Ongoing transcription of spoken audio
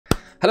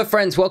Hello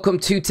friends, welcome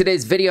to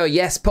today's video.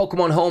 Yes,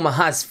 Pokemon Home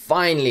has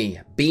finally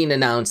been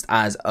announced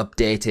as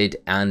updated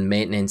and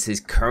maintenance is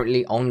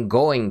currently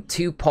ongoing.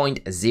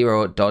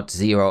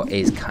 2.0.0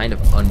 is kind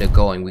of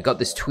undergoing. We got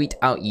this tweet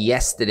out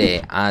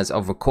yesterday as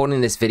of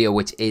recording this video,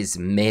 which is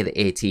May the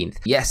 18th.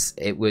 Yes,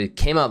 it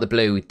came out of the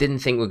blue. We didn't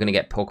think we were going to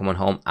get Pokemon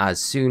Home as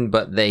soon,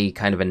 but they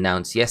kind of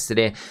announced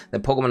yesterday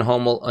that Pokemon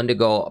Home will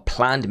undergo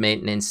planned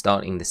maintenance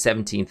starting the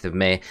 17th of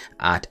May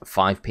at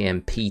 5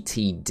 PM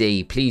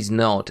PTD. Please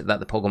note that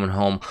the Pokemon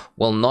Home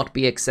will not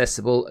be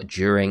accessible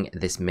during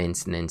this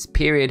maintenance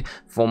period.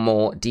 For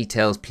more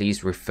details,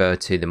 please refer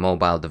to the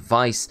mobile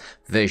device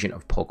version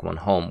of Pokemon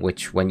Home,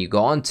 which when you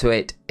go onto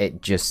it,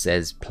 it just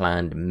says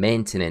planned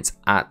maintenance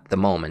at the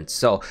moment.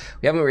 So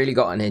we haven't really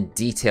got any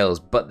details,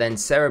 but then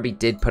Cerebi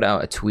did put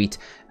out a tweet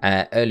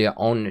earlier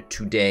on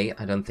today.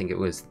 I don't think it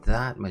was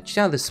that much,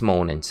 this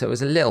morning, so it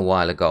was a little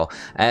while ago.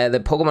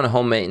 The Pokemon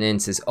Home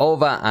maintenance is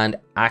over and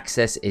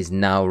access is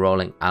now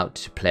rolling out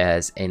to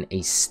players in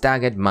a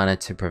staggered manner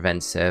to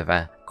prevent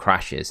server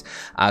crashes.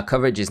 Our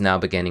coverage is now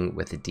beginning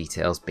with the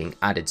details being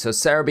added. So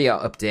Cerebi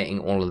are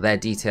updating all of their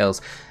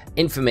details.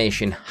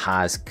 Information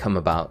has come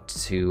about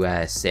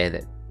to say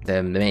that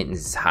the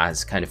maintenance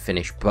has kind of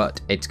finished, but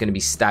it's going to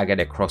be staggered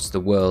across the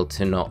world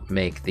to not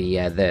make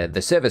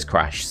the servers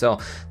crash. So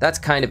that's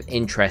kind of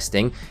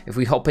interesting. If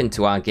we hop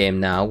into our game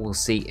now, we'll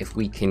see if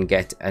we can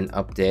get an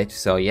update.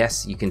 So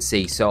yes, you can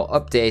see, so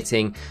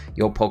updating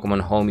your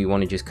Pokemon Home, you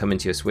want to just come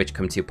into your Switch,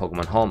 come to your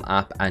Pokemon Home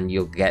app, and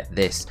you'll get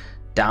this.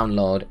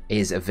 Download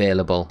is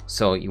available,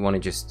 so you want to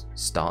just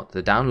start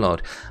the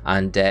download,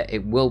 and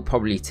it will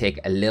probably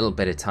take a little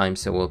bit of time,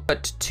 so we'll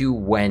cut to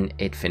when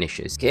it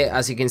finishes. Okay,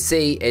 as you can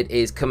see, it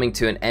is coming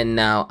to an end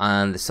now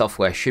and the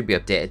software should be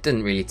updated. It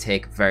doesn't really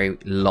take very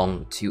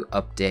long to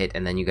update,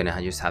 and then you're going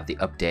to just have the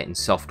update in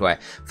software.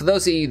 For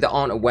those of you that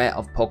aren't aware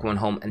of Pokemon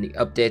Home and the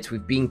updates,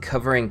 we've been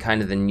covering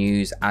kind of the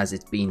news as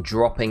it's been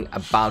dropping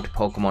about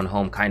Pokemon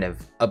Home kind of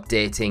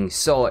updating,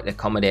 so it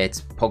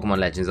accommodates Pokemon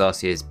Legends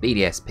Arceus,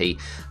 Bdsp,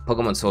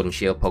 Pokemon Sword and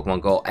Shield,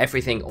 Pokemon Go,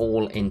 everything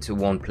all into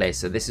one place.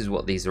 So this is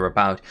what these are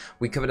about.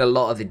 We covered a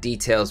lot of the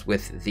details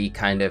with the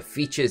kind of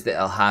features that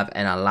I'll have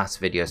in our last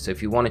video. So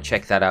if you want to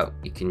check that out,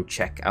 you can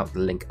check out the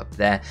link up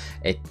there.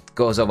 It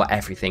goes over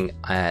everything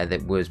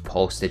that was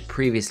posted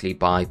previously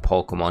by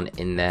Pokemon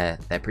in their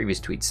previous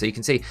tweets. So you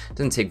can see it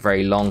doesn't take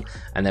very long,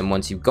 and then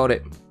once you've got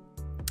it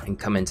and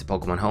come into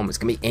Pokemon Home, it's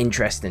gonna be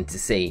interesting to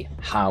see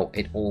how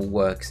it all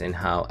works and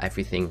how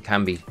everything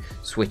can be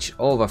switched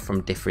over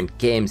from different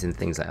games and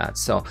things like that.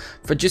 So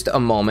for just a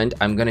moment,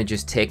 I'm gonna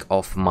just take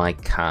off my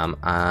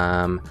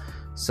cam.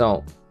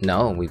 So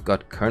no, we've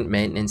got current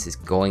maintenance is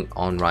going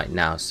on right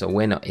now, so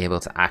we're not able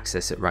to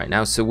access it right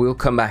now. So we'll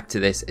come back to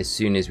this as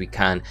soon as we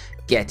can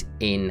get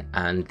in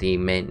and the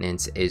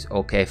maintenance is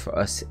okay for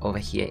us over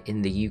here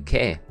in the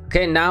UK.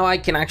 Okay, now I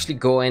can actually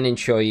go in and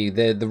show you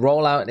the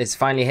rollout has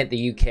finally hit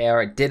the UK,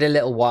 or it did a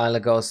little while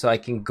ago, so I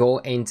can go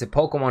into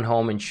Pokemon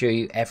Home and show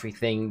you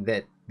everything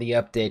that the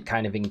update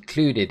kind of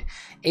included.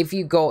 If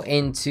you go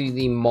into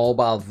the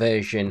mobile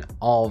version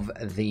of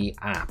the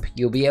app,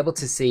 you'll be able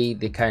to see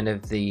the kind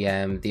of the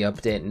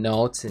update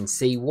notes and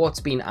see what's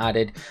been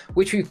added,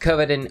 which we've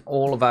covered in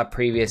all of our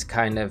previous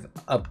kind of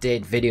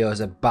update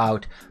videos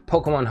about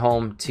Pokemon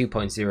Home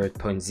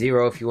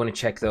 2.0.0. If you want to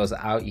check those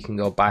out, you can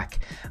go back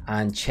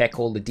and check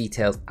all the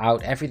details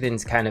out.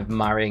 Everything's kind of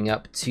marrying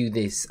up to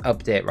this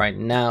update right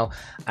now,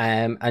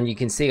 and you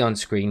can see on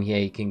screen here,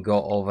 you can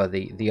go over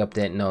the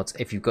update notes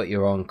if you've got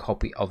your own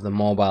copy of the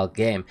mobile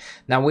game.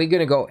 Now we're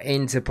going to go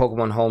into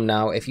Pokemon Home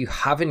now. If you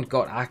haven't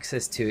got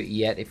access to it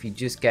yet, if you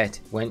just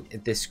went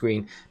at this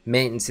screen,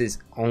 maintenance is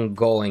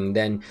ongoing,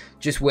 then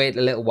just wait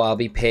a little while,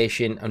 be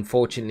patient.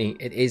 Unfortunately,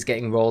 it is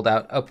getting rolled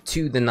out up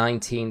to the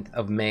 19th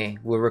of May.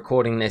 We're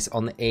recording this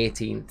on the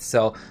 18th,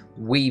 so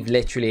we've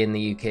literally in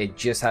the UK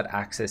just had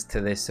access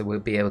to this, so we'll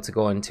be able to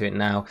go into it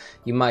now.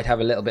 You might have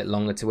a little bit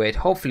longer to wait,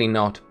 hopefully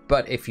not,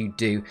 but if you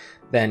do,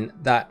 then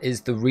that is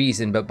the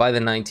reason. But by the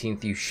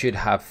 19th you should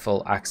have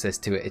full access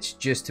to it. It's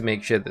just to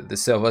make sure that the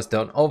servers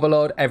don't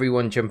overload,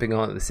 everyone jumping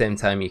on at the same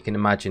time. You can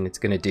imagine it's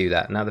going to do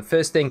that. Now the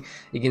first thing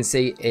you can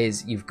see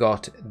is you've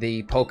got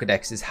the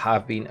Pokedexes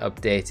have been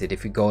updated.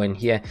 If you go in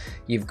here,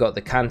 you've got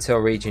the Kanto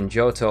region,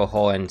 Johto,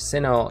 Hoenn,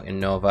 Sinnoh,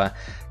 Unova,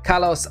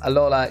 Kalos,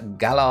 Alola,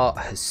 Galar,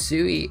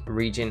 Hisui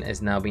region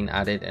has now been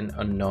added, and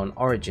Unknown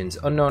Origins.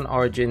 Unknown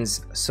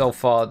Origins, so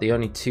far the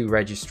only two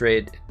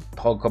registered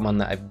Pokemon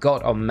that I've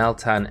got are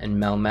Meltan and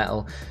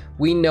Melmetal.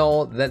 We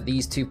know that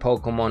these two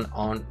Pokemon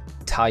aren't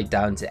tied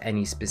down to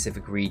any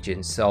specific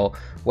region, so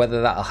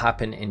whether that'll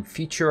happen in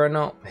future or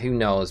not, who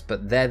knows,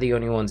 but they're the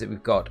only ones that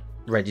we've got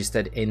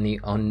registered in the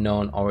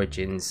Unknown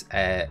Origins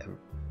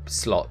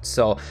slot.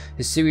 So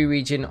Hisui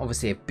region,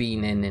 obviously I've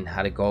been in and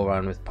had a go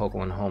around with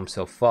Pokemon Home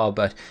so far,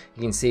 but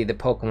you can see the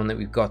Pokemon that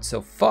we've got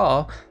so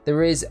far,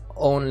 there is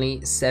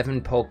only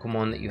 7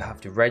 Pokemon that you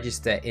have to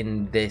register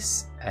in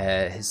this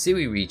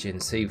Hisui region.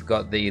 So you've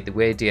got the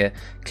Wadia,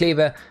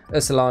 Cleaver,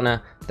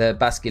 Ursulana, the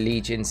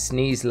Basculegion,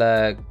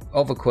 Sneasler,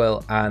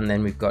 Overquill, and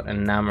then we've got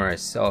Enamorus.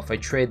 So if I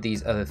trade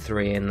these other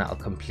three in, that'll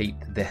complete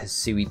the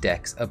Hisui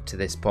dex up to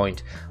this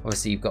point.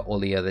 Obviously you've got all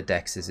the other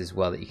dexes as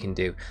well that you can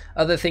do.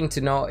 Other thing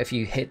to note, if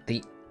you hit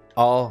the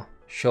R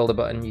shoulder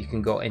button, you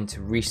can go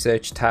into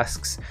research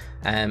tasks,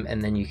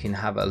 and then you can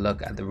have a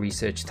look at the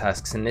research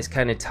tasks, and this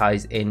kind of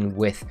ties in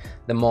with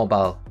the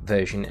mobile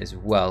version as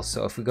well.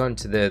 So if we go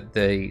into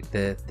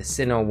the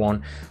Sinnoh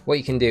one, what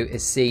you can do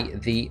is see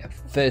the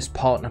first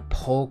partner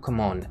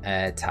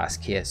Pokemon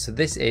task here. So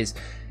this is,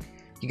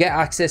 you get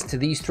access to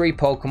these 3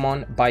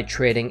 Pokemon by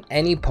trading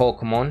any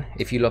Pokemon.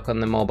 If you look on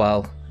the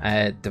mobile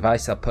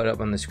device, I'll put it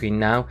up on the screen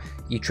now.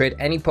 You trade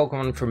any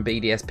Pokemon from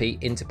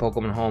Bdsp into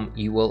Pokemon Home,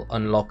 you will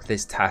unlock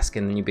this task,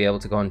 and then you'll be able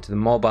to go into the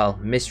mobile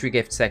mystery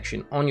gift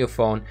section on your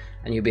phone,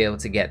 and you'll be able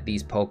to get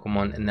these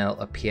Pokemon, and they'll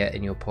appear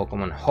in your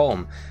Pokemon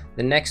Home.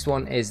 The next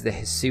one is the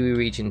Hisui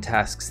region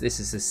tasks. This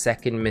is the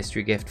second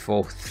mystery gift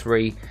for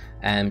 3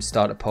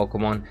 starter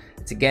Pokemon.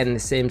 It's again the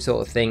same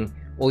sort of thing.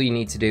 All you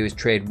need to do is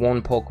trade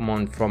 1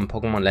 Pokemon from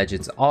Pokemon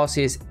Legends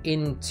Arceus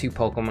into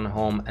Pokemon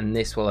Home, and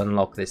this will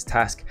unlock this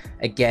task.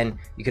 Again,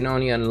 you can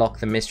only unlock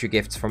the mystery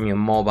gifts from your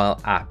mobile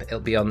app.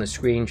 It'll be on the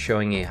screen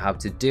showing you how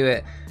to do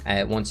it.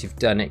 Once you've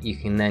done it, you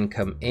can then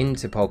come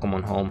into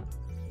Pokemon Home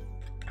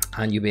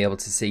and you'll be able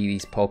to see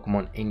these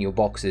Pokemon in your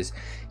boxes.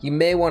 You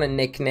may want to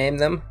nickname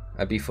them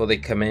before they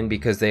come in,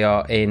 because they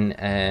are in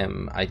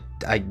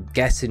I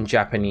guess in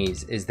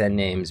Japanese is their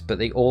names, but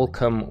they all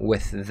come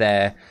with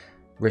their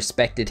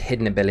respected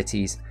hidden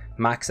abilities,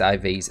 max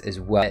IVs as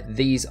well.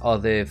 These are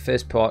the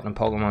first partner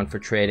Pokemon for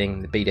trading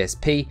the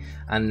Bdsp,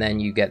 and then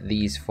you get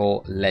these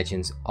for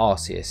Legends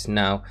Arceus.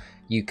 Now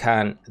you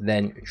can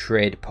then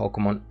trade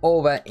Pokemon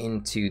over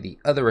into the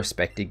other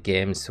respected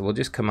games, so we'll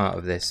just come out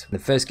of this. The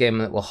first game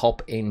that we'll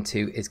hop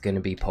into is going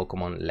to be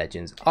Pokemon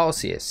Legends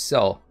Arceus.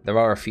 So there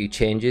are a few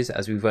changes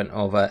as we went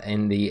over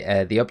in the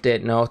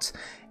update notes.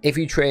 If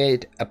you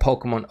trade a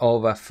Pokemon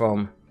over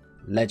from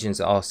Legends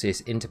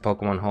Arceus into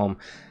Pokemon Home,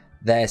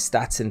 their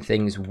stats and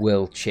things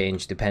will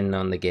change depending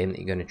on the game that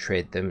you're going to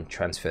trade them,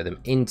 transfer them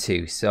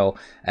into. So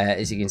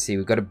as you can see,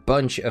 we've got a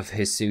bunch of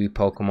Hisui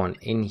Pokemon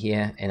in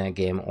here in our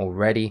game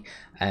already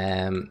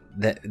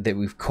that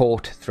we've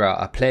caught throughout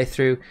our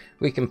playthrough.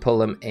 We can pull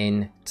them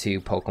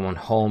into Pokemon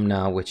Home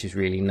now, which is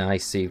really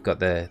nice. So you've got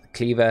the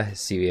Cleaver,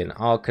 Hisuian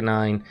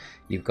Arcanine,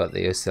 you've got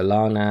the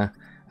Ursulana,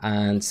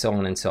 and so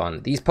on and so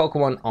on. These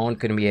Pokemon aren't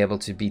going to be able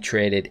to be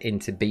traded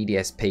into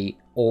Bdsp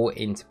or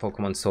into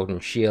Pokemon Sword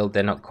and Shield.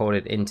 They're not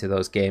coded into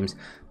those games,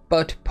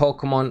 but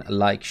Pokemon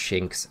like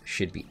Shinx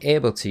should be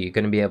able to. You're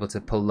going to be able to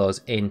pull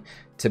those in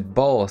to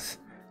both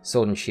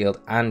Sword and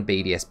Shield and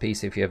Bdsp.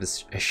 So if you have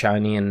a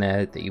shiny in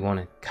there that you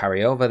want to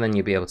carry over, then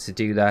you'll be able to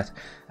do that.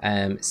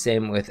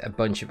 Same with a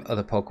bunch of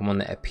other Pokemon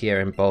that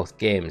appear in both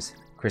games,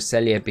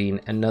 Cresselia being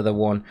another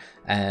one.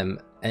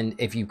 And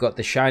if you've got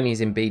the shinies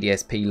in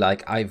Bdsp,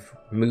 like I've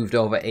moved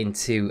over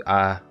into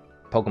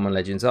Pokemon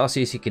Legends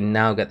Arceus, you can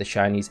now get the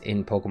shinies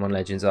in Pokemon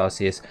Legends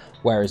Arceus,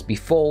 whereas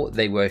before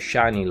they were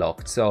shiny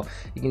locked. So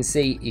you can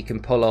see you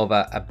can pull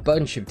over a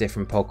bunch of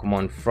different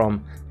Pokemon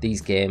from these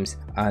games,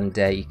 and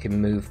you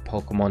can move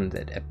Pokemon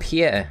that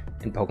appear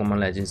in Pokemon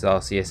Legends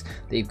Arceus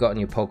that you've got in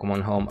your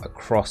Pokemon Home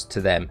across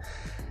to them.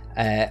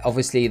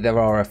 Obviously there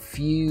are a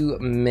few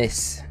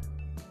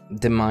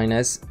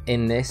misdemeanors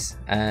in this.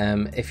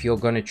 If you're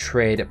going to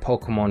trade a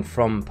Pokemon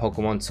from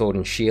Pokemon Sword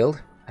and Shield,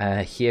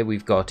 here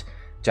we've got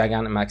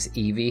Gigantamax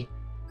Eevee,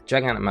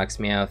 Gigantamax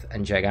Meowth,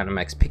 and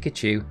Gigantamax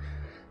Pikachu.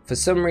 For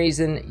some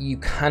reason, you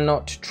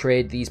cannot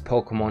trade these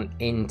Pokemon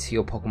into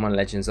your Pokemon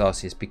Legends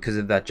Arceus because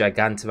of that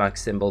Gigantamax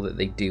symbol that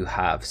they do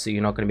have. So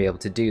you're not going to be able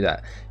to do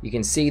that. You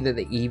can see that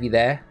the Eevee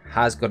there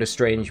has got a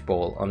Strange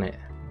Ball on it,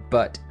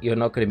 but you're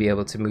not going to be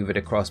able to move it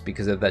across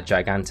because of that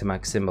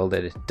Gigantamax symbol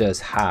that it does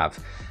have.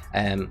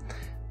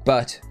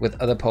 But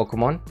with other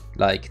Pokemon,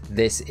 like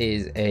this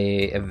is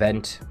a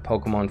event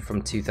Pokemon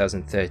from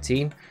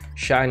 2013,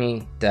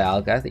 Shiny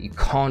Dialga, that you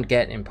can't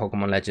get in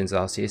Pokemon Legends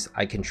Arceus,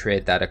 I can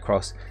trade that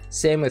across.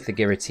 Same with the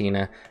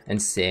Giratina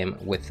and same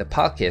with the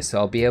Palkia. So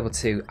I'll be able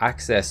to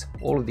access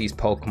all of these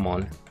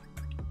Pokemon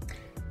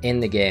in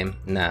the game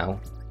now,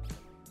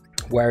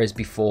 whereas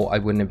before I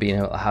wouldn't have been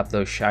able to have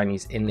those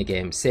shinies in the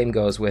game. Same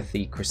goes with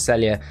the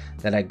Cresselia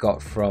that I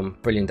got from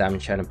Brilliant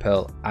Diamond, Shining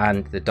Pearl,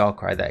 and the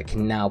Darkrai that I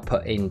can now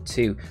put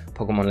into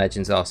Pokemon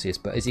Legends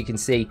Arceus. But as you can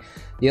see,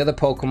 the other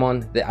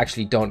Pokemon that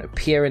actually don't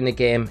appear in the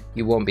game,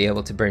 you won't be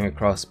able to bring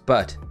across.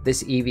 But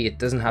this Eevee, it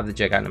doesn't have the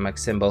Gigantamax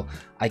symbol.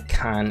 I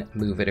can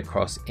move it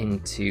across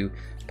into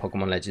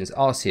Pokemon Legends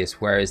Arceus,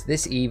 whereas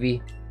this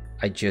Eevee,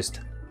 I just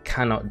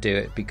cannot do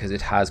it because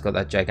it has got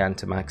that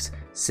Gigantamax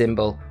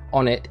symbol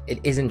on it. It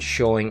isn't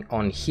showing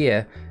on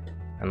here,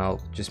 and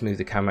I'll just move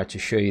the camera to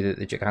show you that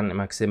the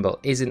Gigantamax symbol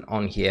isn't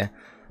on here,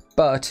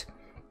 but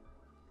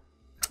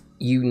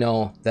you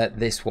know that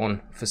this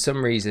one for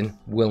some reason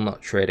will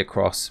not trade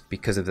across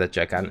because of the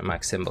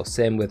Gigantamax symbol.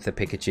 Same with the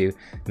Pikachu.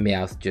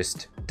 Meowth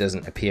just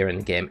doesn't appear in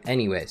the game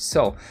anyway.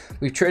 So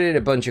we've traded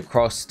a bunch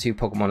across to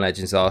Pokemon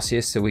Legends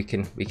Arceus, so we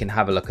can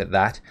have a look at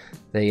that.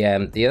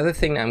 The other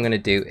thing I'm going to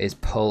do is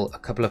pull a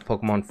couple of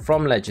Pokemon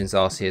from Legends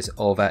Arceus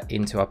over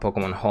into our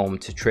Pokemon home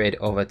to trade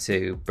over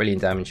to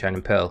Brilliant Diamond,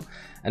 Shining Pearl.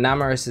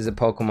 Enamorus is a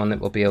Pokemon that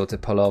we'll be able to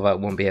pull over,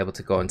 won't be able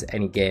to go into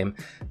any game,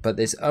 but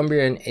this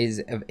Umbreon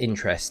is of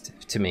interest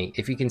to me.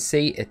 If you can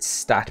see its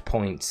stat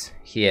points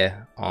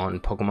here on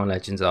Pokemon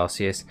Legends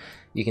Arceus,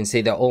 you can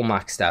see they're all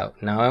maxed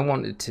out. Now I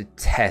wanted to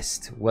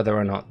test whether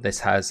or not this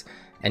has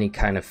any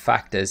kind of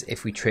factors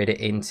if we trade it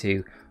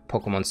into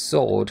Pokemon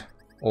Sword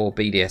or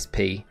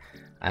BDSP,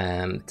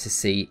 to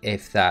see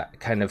if that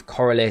kind of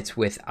correlates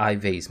with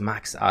IVs,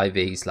 max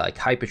IVs like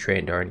Hyper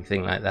Trained or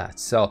anything like that.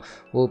 So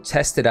we'll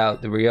test it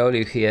out. The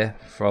Riolu here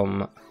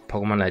from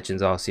Pokemon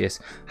Legends Arceus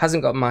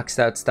hasn't got maxed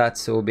out stats,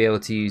 so we'll be able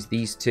to use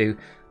these two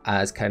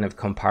as kind of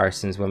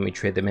comparisons when we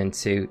trade them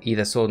into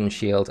either Sword and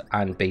Shield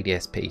and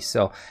BDSP.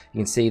 So you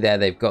can see there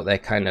they've got their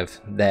kind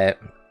of their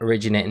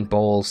originating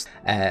balls,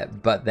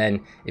 but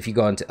then if you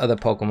go into other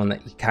Pokemon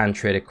that you can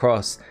trade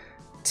across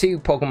to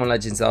Pokemon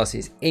Legends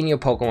Arceus in your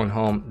Pokemon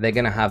home, they're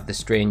going to have the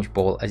Strange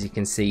Ball. As you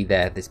can see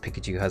there, this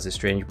Pikachu has a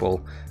Strange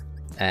Ball,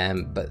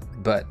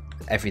 but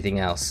everything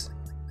else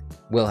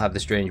will have the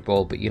Strange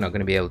Ball, but you're not going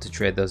to be able to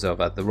trade those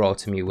over. The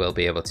Rotom you will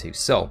be able to.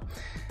 So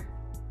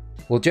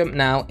we'll jump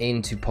now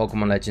into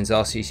Pokemon Legends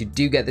Arceus. You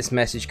do get this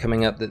message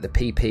coming up that the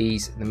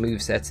PPs, the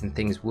movesets and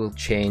things will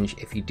change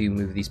if you do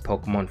move these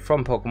Pokemon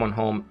from Pokemon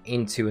Home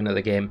into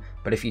another game,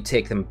 but if you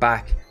take them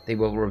back, they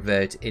will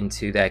revert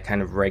into their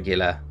kind of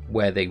regular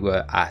where they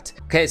were at.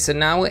 Okay, so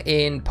now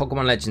in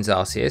Pokemon Legends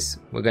Arceus,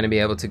 we're going to be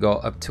able to go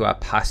up to our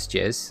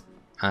pastures,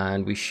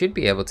 and we should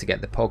be able to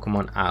get the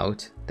Pokemon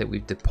out that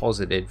we've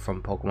deposited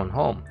from Pokemon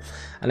Home.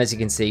 And as you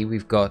can see,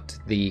 we've got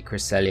the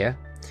Cresselia.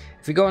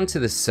 If we go into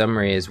the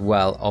summary as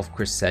well of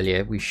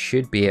Cresselia, we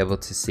should be able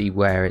to see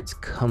where it's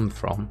come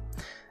from.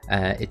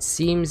 It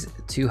seems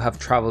to have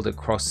traveled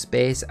across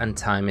space and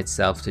time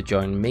itself to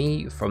join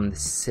me from the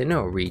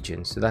Sinnoh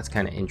region, so that's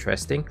kind of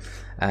interesting.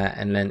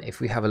 And then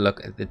if we have a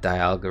look at the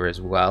Dialga as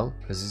well,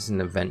 because this is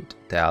an event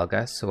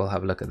Dialga, so we'll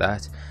have a look at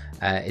that.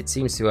 It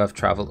seems to have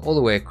traveled all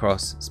the way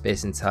across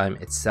space and time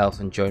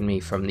itself and joined me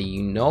from the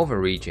Unova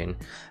region,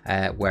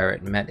 where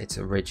it met its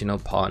original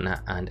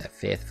partner and a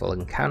faithful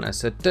encounter.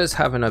 So it does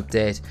have an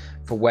update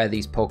for where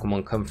these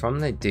Pokemon come from.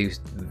 They do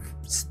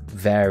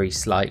vary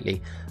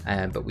slightly,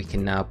 but we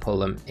can now pull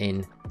them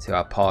in to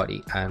our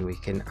party, and we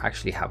can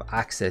actually have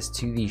access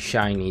to these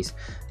shinies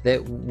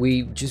that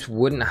we just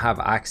wouldn't have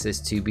access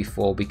to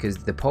before, because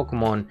the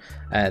Pokemon,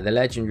 the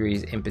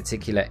legendaries in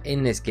particular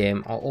in this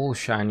game, are all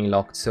shiny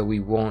locked, so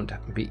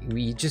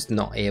we're just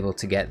not able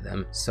to get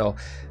them. So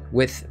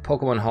with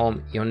Pokemon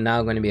Home, you're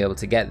now going to be able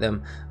to get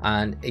them,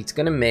 and it's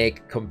going to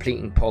make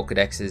completing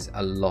Pokedexes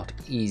a lot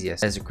easier.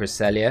 There's a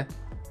Cresselia,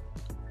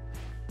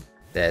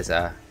 there's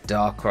a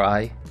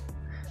Darkrai,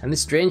 and the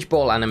Strange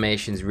Ball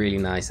animation is really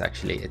nice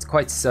actually. It's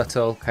quite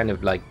subtle, kind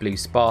of like blue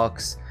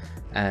sparks,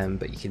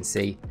 but you can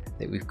see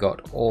that we've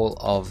got all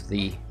of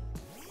the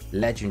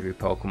legendary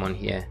Pokemon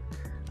here,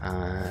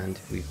 and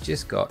we've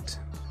just got,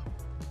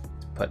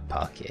 let's put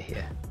Palkia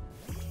here,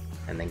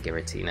 and then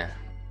Giratina.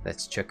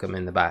 Let's chuck them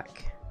in the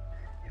back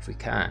if we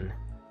can.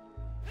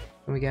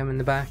 Can we get them in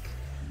the back?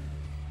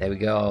 There we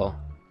go.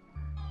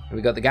 And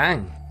we got the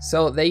gang.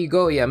 So there you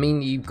go. Yeah, I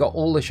mean, you've got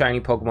all the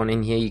shiny Pokemon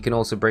in here. You can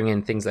also bring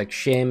in things like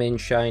Shaman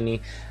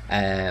shiny,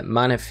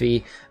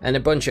 Manaphy, and a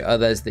bunch of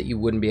others that you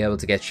wouldn't be able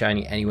to get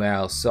shiny anywhere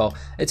else. So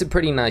it's a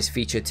pretty nice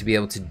feature to be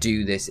able to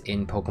do this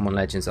in Pokemon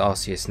Legends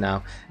Arceus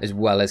now, as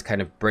well as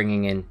kind of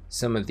bringing in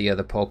some of the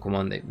other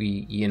Pokemon that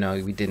we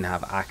didn't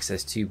have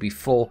access to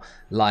before,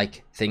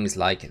 like things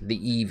like the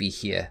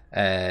Eevee here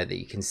that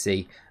you can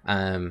see,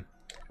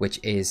 which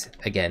is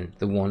again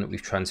the one that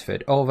we've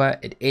transferred over.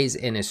 It is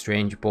in a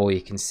Strange Ball,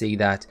 you can see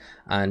that,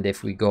 and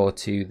if we go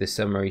to the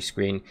summary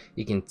screen,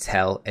 you can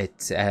tell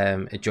it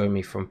joined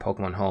me from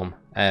Pokemon Home,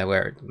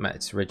 where it met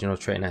its original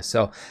trainer.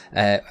 So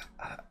I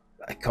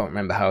can't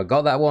remember how I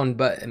got that one,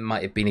 but it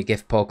might have been a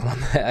gift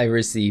Pokemon that I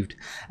received.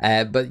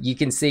 But you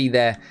can see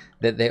there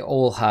that they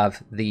all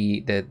have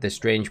the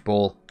Strange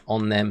Ball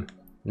on them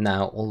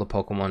now, all the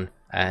Pokemon.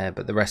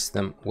 But the rest of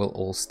them will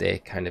all stay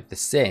kind of the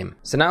same.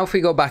 So now if we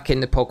go back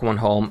into Pokemon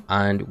Home,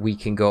 and we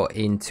can go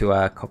into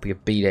our copy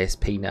of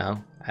Bdsp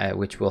now,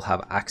 which we'll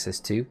have access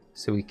to,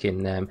 so we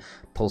can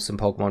pull some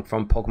Pokemon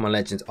from Pokemon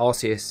Legends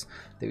Arceus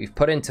that we've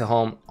put into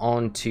Home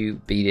onto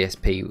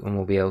Bdsp, and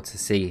we'll be able to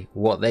see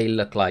what they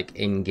look like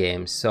in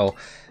game. So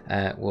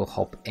we'll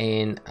hop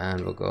in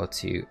and we'll go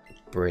to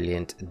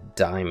Brilliant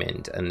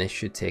Diamond, and this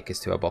should take us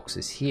to our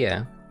boxes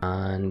here,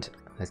 and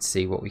let's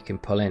see what we can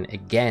pull in.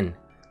 Again,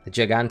 the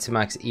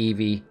Gigantamax,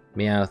 Eevee,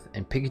 Meowth,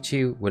 and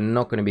Pikachu, we're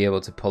not going to be able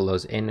to pull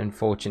those in,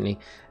 unfortunately.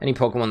 Any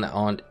Pokemon that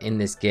aren't in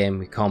this game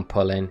we can't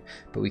pull in,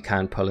 but we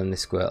can pull in the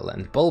Squirtle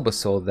and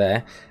Bulbasaur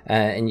there.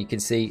 And you can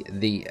see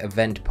the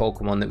event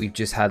Pokemon that we've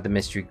just had, the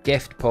mystery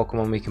gift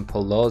Pokemon, we can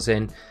pull those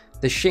in.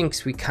 The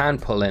Shinx we can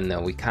pull in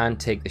though. We can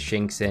take the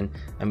Shinx in,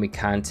 and we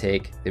can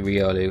take the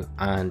Riolu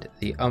and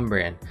the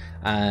Umbreon.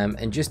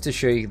 And just to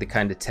show you the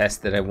kind of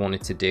test that I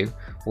wanted to do,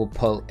 we'll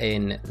pull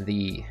in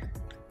the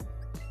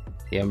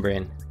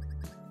Umbreon,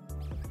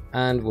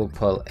 and we'll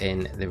pull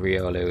in the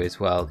Riolu as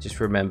well. Just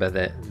remember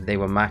that they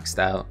were maxed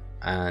out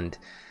and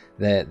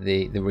the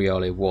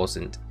Riolu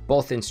wasn't.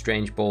 Both in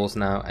Strange Balls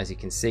now, as you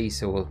can see,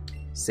 so we'll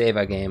save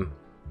our game,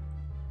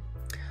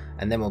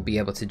 and then we'll be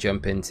able to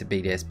jump into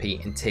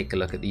Bdsp and take a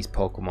look at these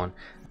Pokemon.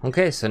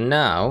 Okay, so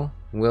now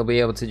we'll be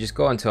able to just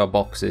go into our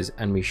boxes,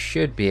 and we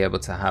should be able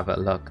to have a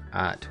look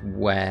at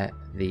where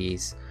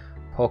these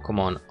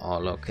Pokemon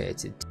are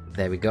located.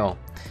 There we go.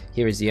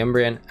 Here is the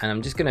Umbreon, and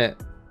I'm just gonna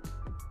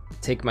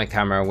take my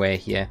camera away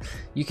here.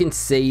 You can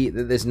see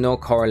that there's no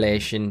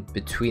correlation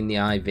between the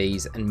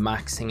IVs and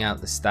maxing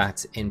out the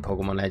stats in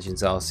Pokemon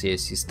Legends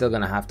Arceus. You're still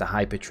going to have to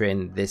hyper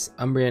train this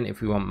Umbreon if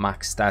we want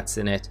max stats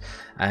in it,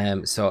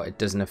 so it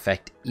doesn't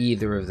affect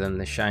either of them.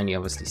 The shiny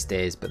obviously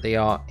stays, but they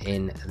are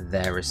in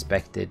their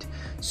respected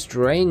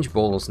Strange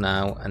Balls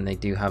now, and they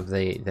do have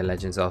the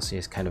Legends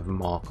Arceus kind of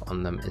mark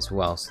on them as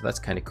well, so that's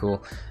kind of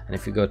cool. And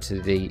if we go to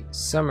the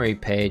summary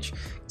page,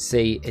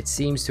 see it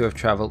seems to have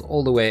traveled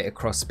all the way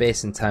across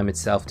space and time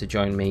itself to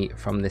join me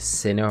from the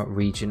Sinnoh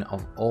region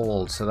of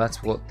Old. So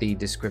that's what the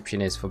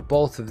description is for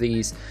both of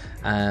these,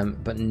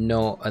 but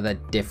no other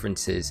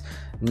differences.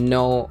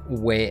 No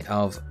way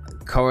of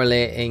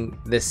correlating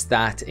the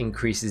stat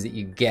increases that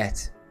you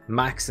get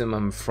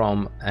maximum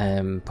from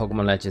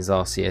Pokemon Legends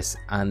Arceus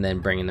and then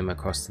bringing them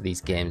across to these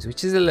games,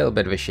 which is a little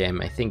bit of a shame.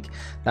 I think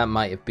that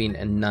might have been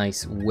a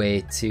nice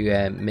way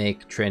to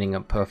make training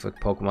up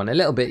perfect Pokemon a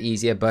little bit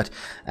easier, but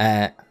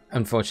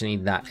unfortunately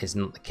that is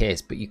not the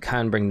case. But you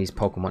can bring these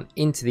Pokemon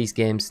into these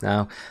games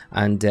now,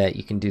 and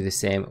you can do the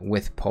same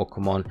with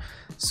Pokemon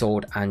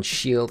Sword and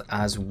Shield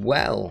as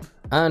well.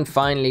 And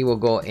finally we'll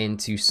go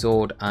into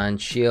Sword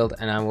and Shield,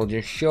 and I will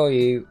just show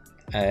you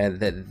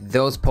that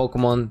those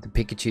Pokemon, the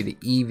Pikachu, the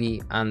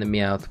Eevee and the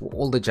Meowth,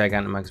 all the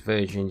Gigantamax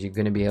versions, you're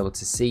going to be able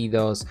to see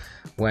those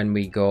when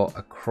we go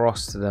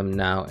across to them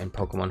now in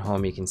Pokemon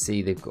Home. You can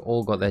see they've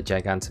all got their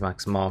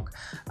Gigantamax mark,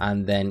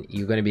 and then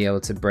you're going to be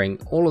able to bring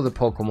all of the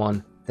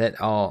Pokemon that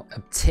are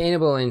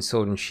obtainable in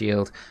Sword and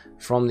Shield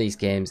from these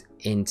games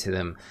into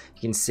them.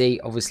 You can see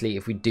obviously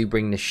if we do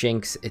bring the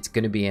Shinx, it's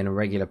going to be in a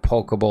regular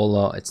Pokeball,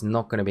 or it's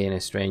not going to be in a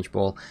Strange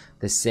Ball.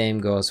 The same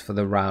goes for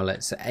the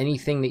Rowlet. So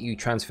anything that you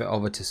transfer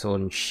over to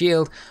Sword and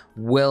Shield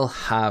will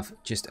have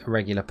just a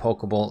regular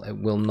Pokeball. It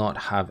will not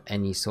have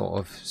any sort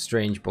of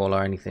Strange Ball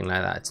or anything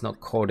like that. It's not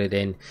coded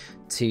in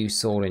to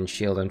Sword and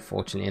Shield,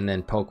 unfortunately. And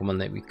then Pokemon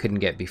that we couldn't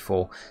get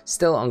before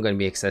still aren't going to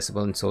be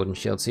accessible in Sword and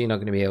Shield, so you're not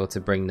going to be able to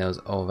bring those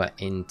over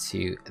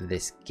into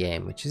this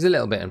game, which is a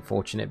little bit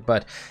unfortunate,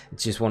 but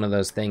it's just one of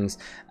those things.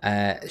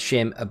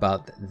 Shame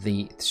about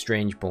the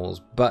Strange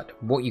Balls.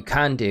 But what you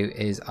can do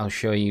is, I'll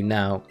show you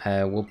now,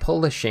 we'll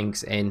pull the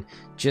Shinx in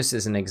just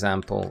as an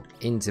example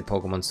into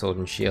Pokemon Sword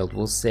and Shield.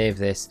 We'll save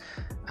this,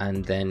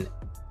 and then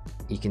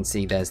you can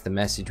see there's the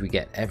message we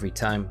get every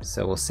time.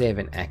 So we'll save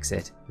and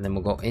exit, and then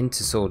we'll go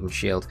into Sword and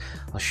Shield.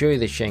 I'll show you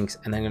the Shinx,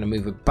 and I'm going to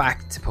move it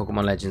back to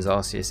Pokemon Legends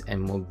Arceus,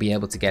 and we'll be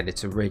able to get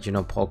its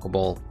original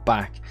Pokeball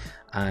back,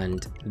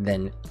 and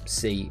then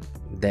see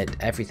that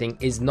everything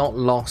is not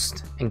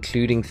lost,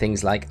 including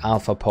things like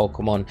Alpha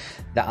Pokemon,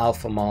 the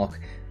Alpha Mark.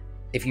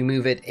 If you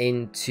move it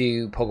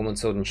into Pokemon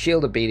Sword and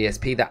Shield or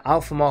Bdsp, the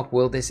Alpha Mark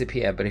will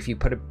disappear, but if you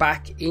put it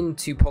back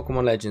into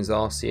Pokemon Legends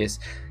Arceus,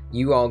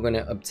 you are going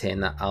to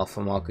obtain that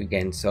Alpha Mark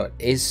again. So it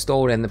is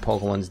stored in the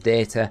Pokemon's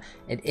data.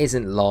 It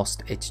isn't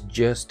lost. It's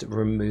just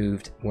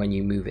removed when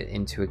you move it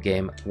into a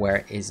game where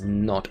it is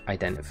not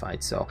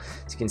identified. So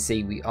as you can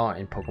see, we are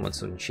in Pokemon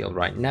Sword and Shield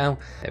right now.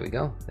 There we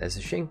go. There's a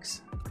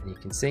Shinx, and you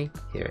can see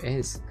here it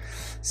is.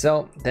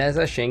 So there's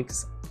our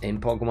Shinx in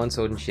Pokemon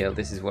Sword and Shield.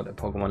 This is what a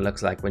Pokemon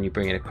looks like when you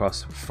bring it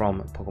across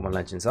from Pokemon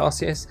Legends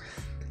Arceus.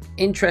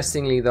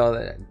 Interestingly though,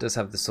 that it does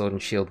have the Sword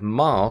and Shield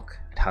mark.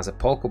 It has a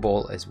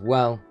Pokeball as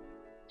well.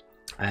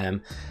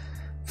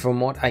 From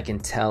what I can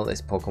tell,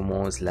 this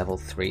Pokemon was level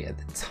 3 at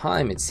the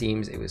time. It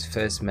seems it was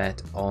first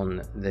met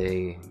on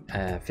the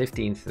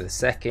 15th of the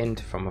 2nd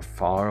from a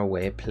far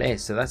away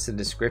place. So that's the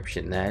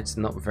description there. It's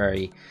not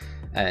very,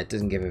 it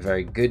doesn't give a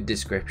very good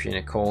description,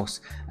 of course.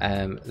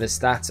 The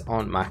stats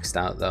aren't maxed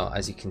out though.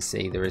 As you can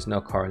see, there is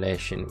no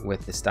correlation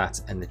with the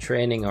stats and the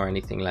training or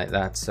anything like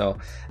that. So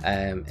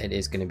it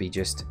is going to be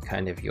just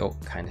kind of your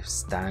kind of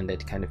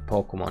standard kind of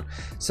Pokemon.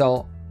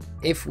 So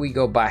if we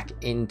go back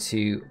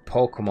into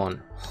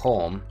Pokemon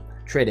Home,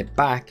 trade it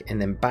back, and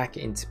then back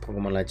into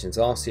Pokemon Legends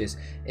Arceus,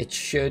 it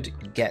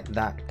should get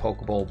that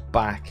Pokeball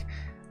back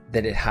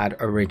that it had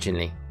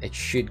originally. It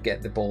should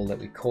get the ball that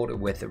we caught it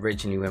with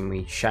originally when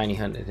we shiny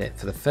hunted it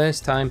for the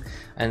first time,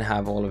 and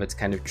have all of its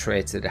kind of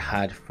traits that it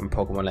had from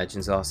Pokemon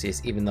Legends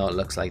Arceus, even though it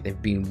looks like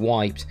they've been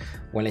wiped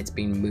when it's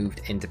been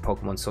moved into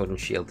Pokemon Sword and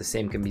Shield. The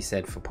same can be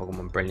said for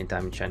Pokemon Brilliant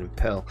Diamond, Shine and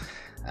Pearl.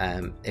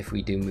 If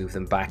we do move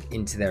them back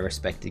into their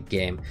respective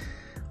game.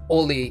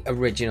 all the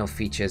original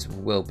features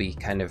will be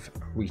kind of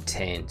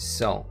retained.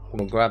 So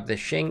we'll grab the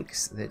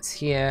Shinx that's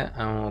here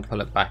and we'll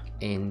pull it back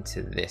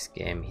into this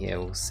game here.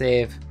 We'll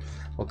save,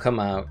 we'll come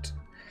out,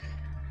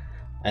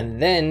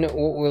 and then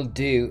what we'll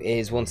do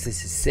is once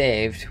this is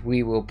saved,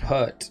 we will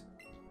put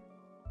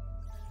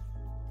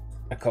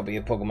a copy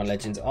of Pokemon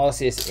Legends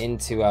Arceus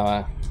into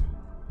our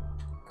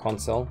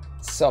console.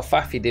 It's so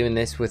faffy doing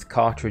this with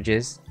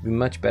cartridges. It'd be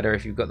much better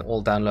if you've got them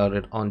all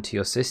downloaded onto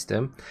your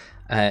system.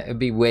 It'd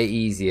be way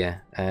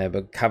easier,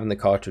 but having the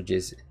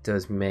cartridges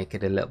does make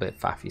it a little bit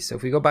faffy. So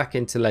if we go back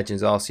into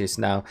Legends Arceus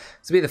now,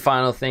 this will be the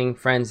final thing,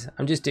 friends.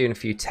 I'm just doing a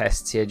few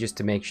tests here just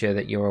to make sure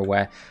that you're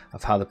aware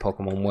of how the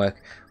Pokemon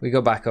work. We go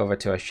back over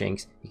to our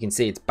Shinx. You can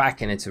see it's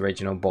back in its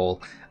original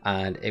ball,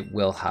 and it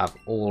will have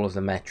all of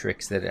the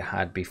metrics that it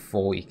had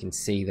before. You can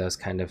see those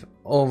kind of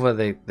over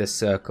the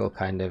circle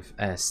kind of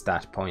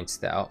stat points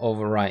that are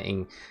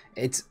overwriting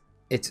its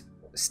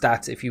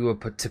stats if you were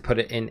to put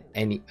it in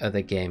any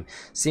other game.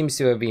 Seems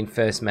to have been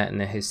first met in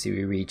the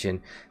Hisui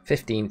region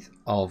 15th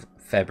of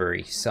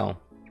February, so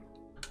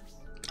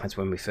that's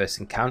when we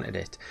first encountered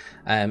it.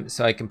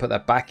 So I can put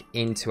that back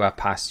into our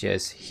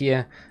pastures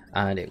here,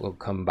 and it will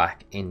come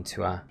back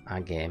into our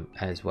game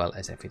as well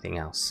as everything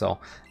else. So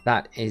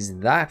that is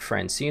that,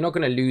 friends. So you're not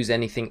going to lose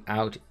anything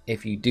out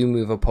if you do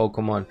move a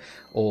Pokemon,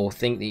 or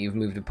think that you've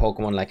moved a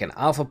Pokemon like an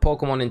alpha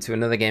Pokemon into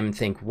another game and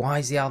think, why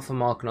is the alpha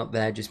mark not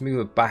there? Just move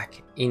it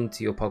back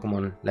into your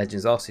Pokemon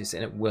Legends Arceus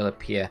and it will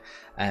appear,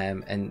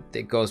 and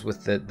it goes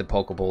with the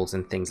Pokeballs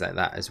and things like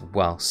that as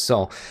well.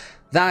 So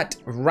that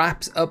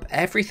wraps up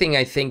everything,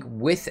 I think,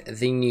 with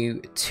the new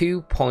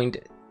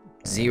 2.0-0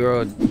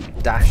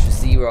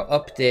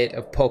 update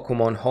of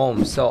Pokemon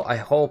Home. So I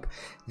hope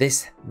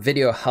this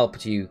video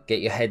helped you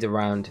get your head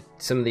around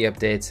some of the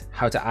updates,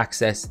 how to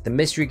access the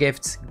mystery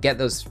gifts, get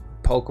those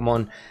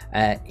Pokemon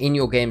in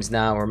your games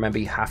now. Remember,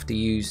 you have to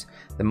use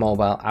the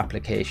mobile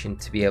application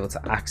to be able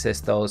to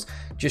access those.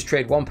 Just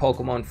trade one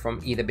Pokemon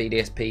from either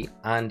Bdsp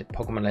and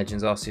Pokemon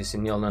Legends Arceus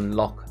and you'll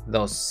unlock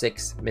those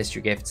 6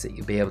 mystery gifts that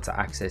you'll be able to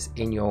access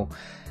in your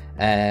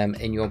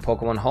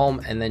Pokemon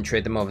Home, and then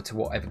trade them over to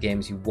whatever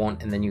games you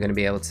want, and then you're going to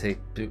be able to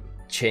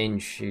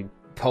change your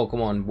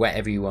Pokemon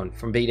wherever you want,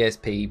 from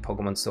Bdsp,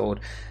 Pokemon Sword,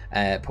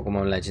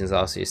 Pokemon Legends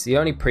Arceus. The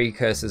only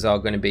precursors are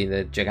going to be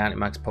the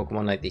Gigantamax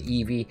Pokemon like the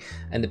Eevee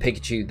and the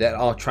Pikachu that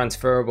are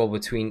transferable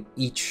between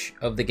each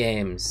of the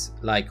games.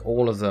 Like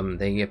all of them,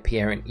 they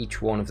appear in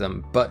each one of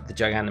them, but the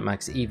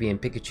Gigantamax, Eevee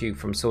and Pikachu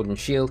from Sword and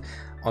Shield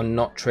are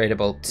not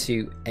tradable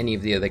to any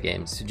of the other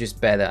games, so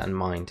just bear that in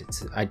mind.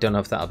 I don't know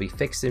if that'll be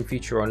fixed in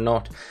future or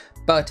not,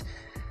 but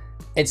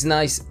it's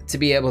nice to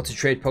be able to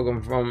trade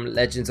Pokemon from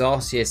Legends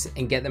Arceus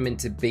and get them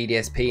into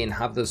Bdsp and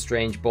have those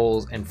strange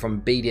balls, and from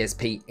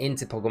Bdsp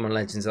into Pokemon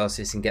Legends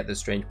Arceus and get those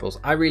strange balls.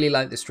 I really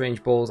like the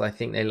strange balls. I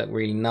think they look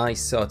really nice,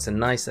 so it's a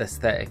nice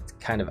aesthetic to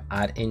kind of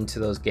add into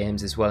those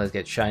games, as well as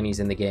get shinies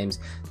in the games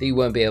that you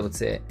won't be able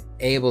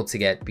to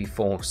get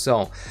before.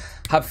 So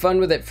have fun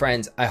with it,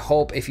 friends. I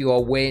hope if you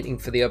are waiting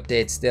for the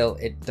update still,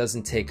 it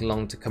doesn't take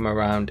long to come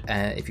around.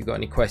 If you've got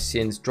any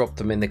questions, drop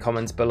them in the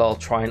comments below. I'll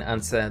try and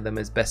answer them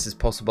as best as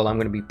possible. I'm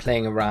going to be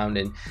playing around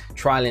and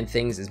trialing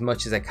things as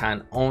much as I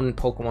can on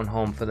Pokemon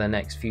Home for the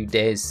next few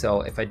days.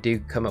 So if I do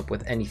come up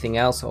with anything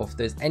else, or if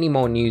there's any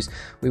more news,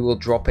 we will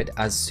drop it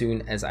as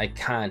soon as I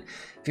can.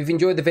 If you've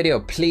enjoyed the video,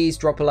 please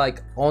drop a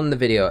like on the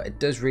video. It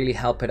does really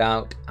help it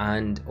out.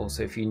 And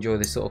also, if you enjoy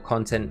this sort of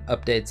content,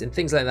 updates and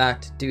things like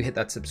that, do hit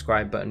that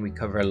subscribe button. We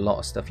cover a lot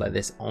of stuff like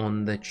this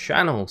on the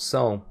channel.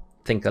 So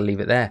I think I'll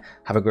leave it there.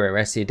 Have a great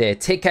rest of your day.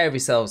 Take care of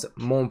yourselves,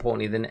 more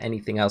importantly than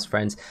anything else,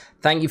 friends.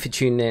 Thank you for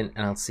tuning in,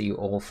 and I'll see you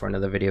all for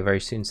another video very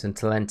soon. So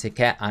until then, take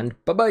care and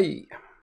bye-bye.